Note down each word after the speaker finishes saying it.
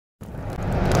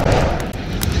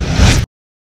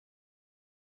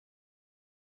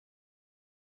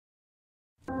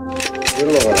You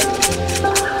know what I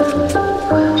mean.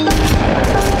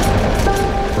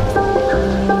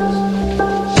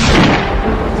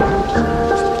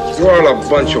 You're all a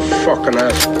bunch of fucking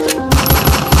assholes.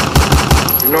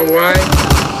 You know why?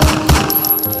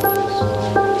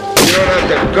 You don't have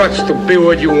the guts to be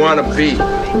what you want to be.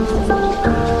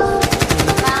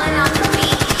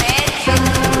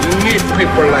 You need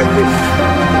people like this.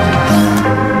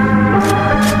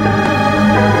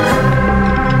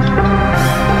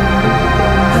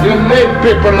 You need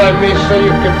people like me so you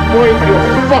can point your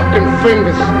fucking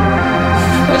fingers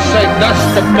and say, that's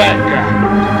the bad guy.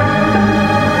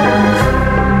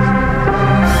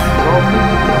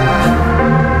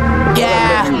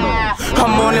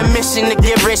 I'm on a mission to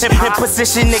get rich, in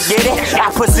position to get it.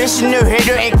 I position to hit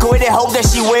her and quit it, hope that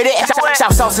she with it.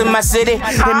 Shout sauce in my city,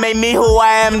 it made me who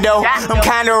I am though. I'm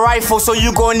kinda rifle, so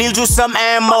you gon' need you some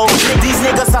ammo. These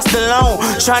niggas are still on,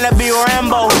 tryna be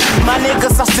Rambo. My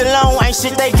niggas are still on, ain't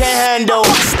shit they can't handle.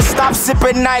 Stop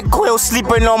sipping NyQuil,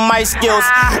 sleeping on my skills.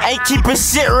 Ain't keeping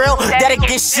shit real, that'll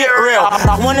get shit real.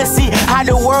 I wanna see how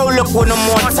the world look when I'm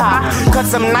on top.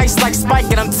 Cause I'm nice like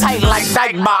Spike and I'm tight like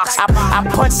Dyke Box. I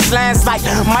punch slants like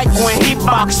Mike when he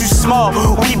box. You small,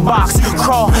 we box,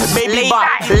 crawl, baby bop.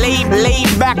 Lay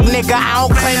back, nigga, I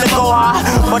don't claim to go hard,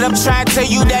 but I'm trying to tell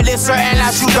you that it's certain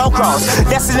lines you don't cross.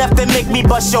 That's enough to make me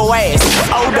bust your ass.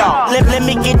 Hold on, let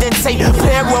me get the tape.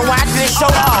 Play when I did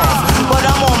show off. But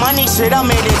I'm on money shit,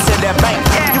 I'm in it to the bank.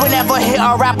 You would never hear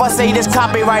a rapper say this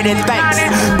copyrighted thanks.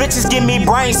 Bitches give me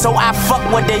brains, so I fuck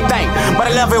what they think. But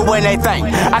I love it when they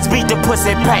think I speak the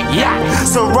pussy paint, yeah.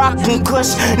 So rock and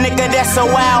kush, nigga, that's a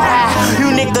wild high. You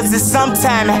niggas is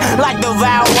sometime like the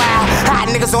Wild Wild. Hot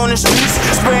niggas on the streets,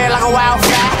 spread like a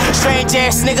wildfire. Strange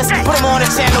ass niggas, put them on the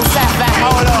channel sci-fi.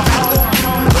 Hold on.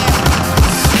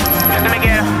 Let me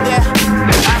get it. Yeah.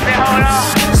 I said hold on.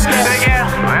 Let me get it.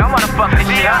 I wanna fuck this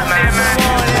shit up, man.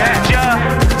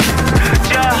 JUGG.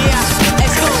 Yeah,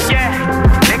 let's go. Yeah.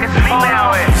 Niggas sleep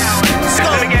out with.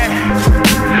 Let me get it.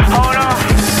 Hold on.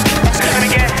 Let me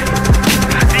get it.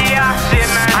 Shit,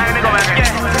 man. I ain't gonna go back.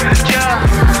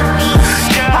 JUGG.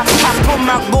 I put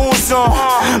my goons on,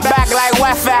 back like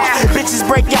Wi-Fi. Bitches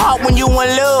break your heart when you in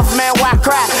love, man, why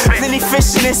cry? Plenty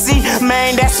fish in the sea,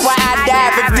 man, that's why I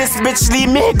dive. If this bitch leave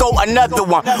me, go another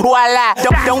one. Who I lie,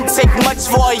 don't take much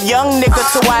for a young nigga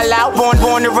to wild out.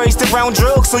 Born and raised around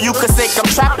drugs, so you could say I'm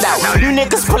trapped out. You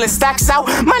niggas pulling stacks out,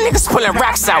 my niggas pulling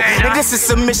racks out. And this is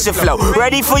submission flow,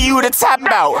 ready for you to tap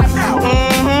out.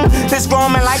 This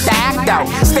grown man like to act out.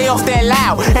 Stay off that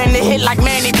loud, and they hit like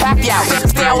Manny Pacquiao.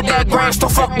 Stay out that grass,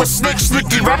 don't fuck with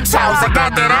sneaky reptiles. I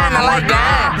got that iron, I like the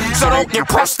iron, so don't get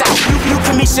pressed out. You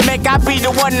can be make I be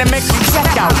the one to make you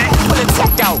check out. Pull a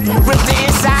tech out, rip the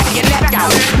inside of your neck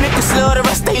out. Niggas love the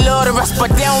rest, they love the rest, but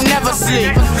they don't never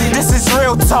sleep. This is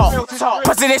real talk,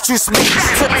 presidential speech.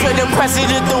 To the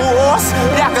president, the wars,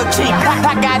 I can keep.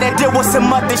 I gotta deal with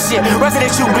some other shit,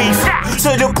 residential beef.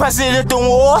 To the president, the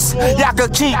wars, I can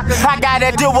keep. I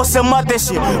gotta deal with some other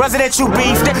shit, residential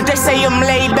beef. They say I'm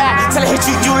laid back, till I hit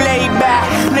you, you laid back.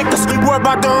 Niggas worry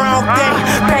about the wrong thing,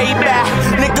 payback.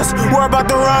 Niggas worry about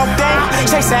the wrong thing,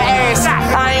 chase her ass.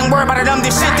 I ain't worried about them,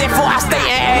 this shit, therefore I stay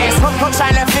in ass. I'm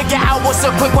trying to figure out what's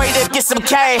a quick way to get some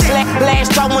cash.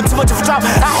 Last drop, went too much of a drop,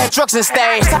 I had drugs and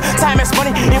stash. Time is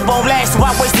money, it won't last, so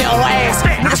I waste it on ass.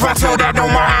 Niggas run till that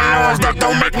don't mind, that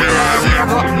don't make me laugh,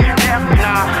 nigga.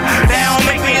 Nah, that don't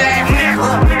make me laugh, nigga.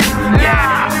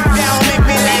 Yeah, that don't make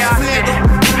me laugh, nigga.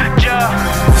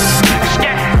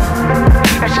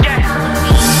 Let's get it.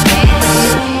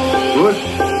 Good?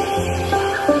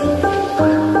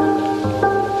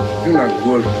 You're not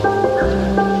good.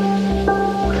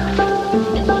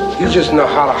 You just know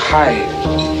how to hide,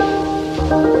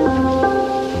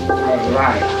 how to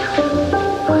lie.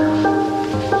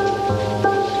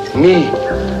 Me,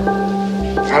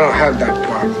 I don't have that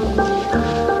problem.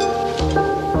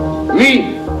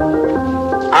 Me,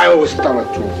 I always tell the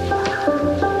truth,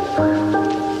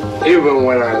 even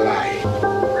when I lie.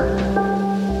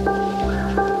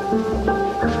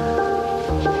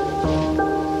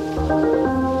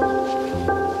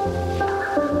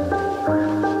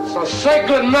 So say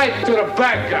good night to the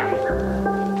bad guy.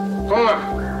 Come on.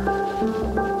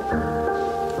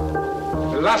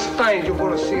 The last time you're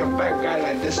gonna see a bad guy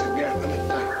like this again.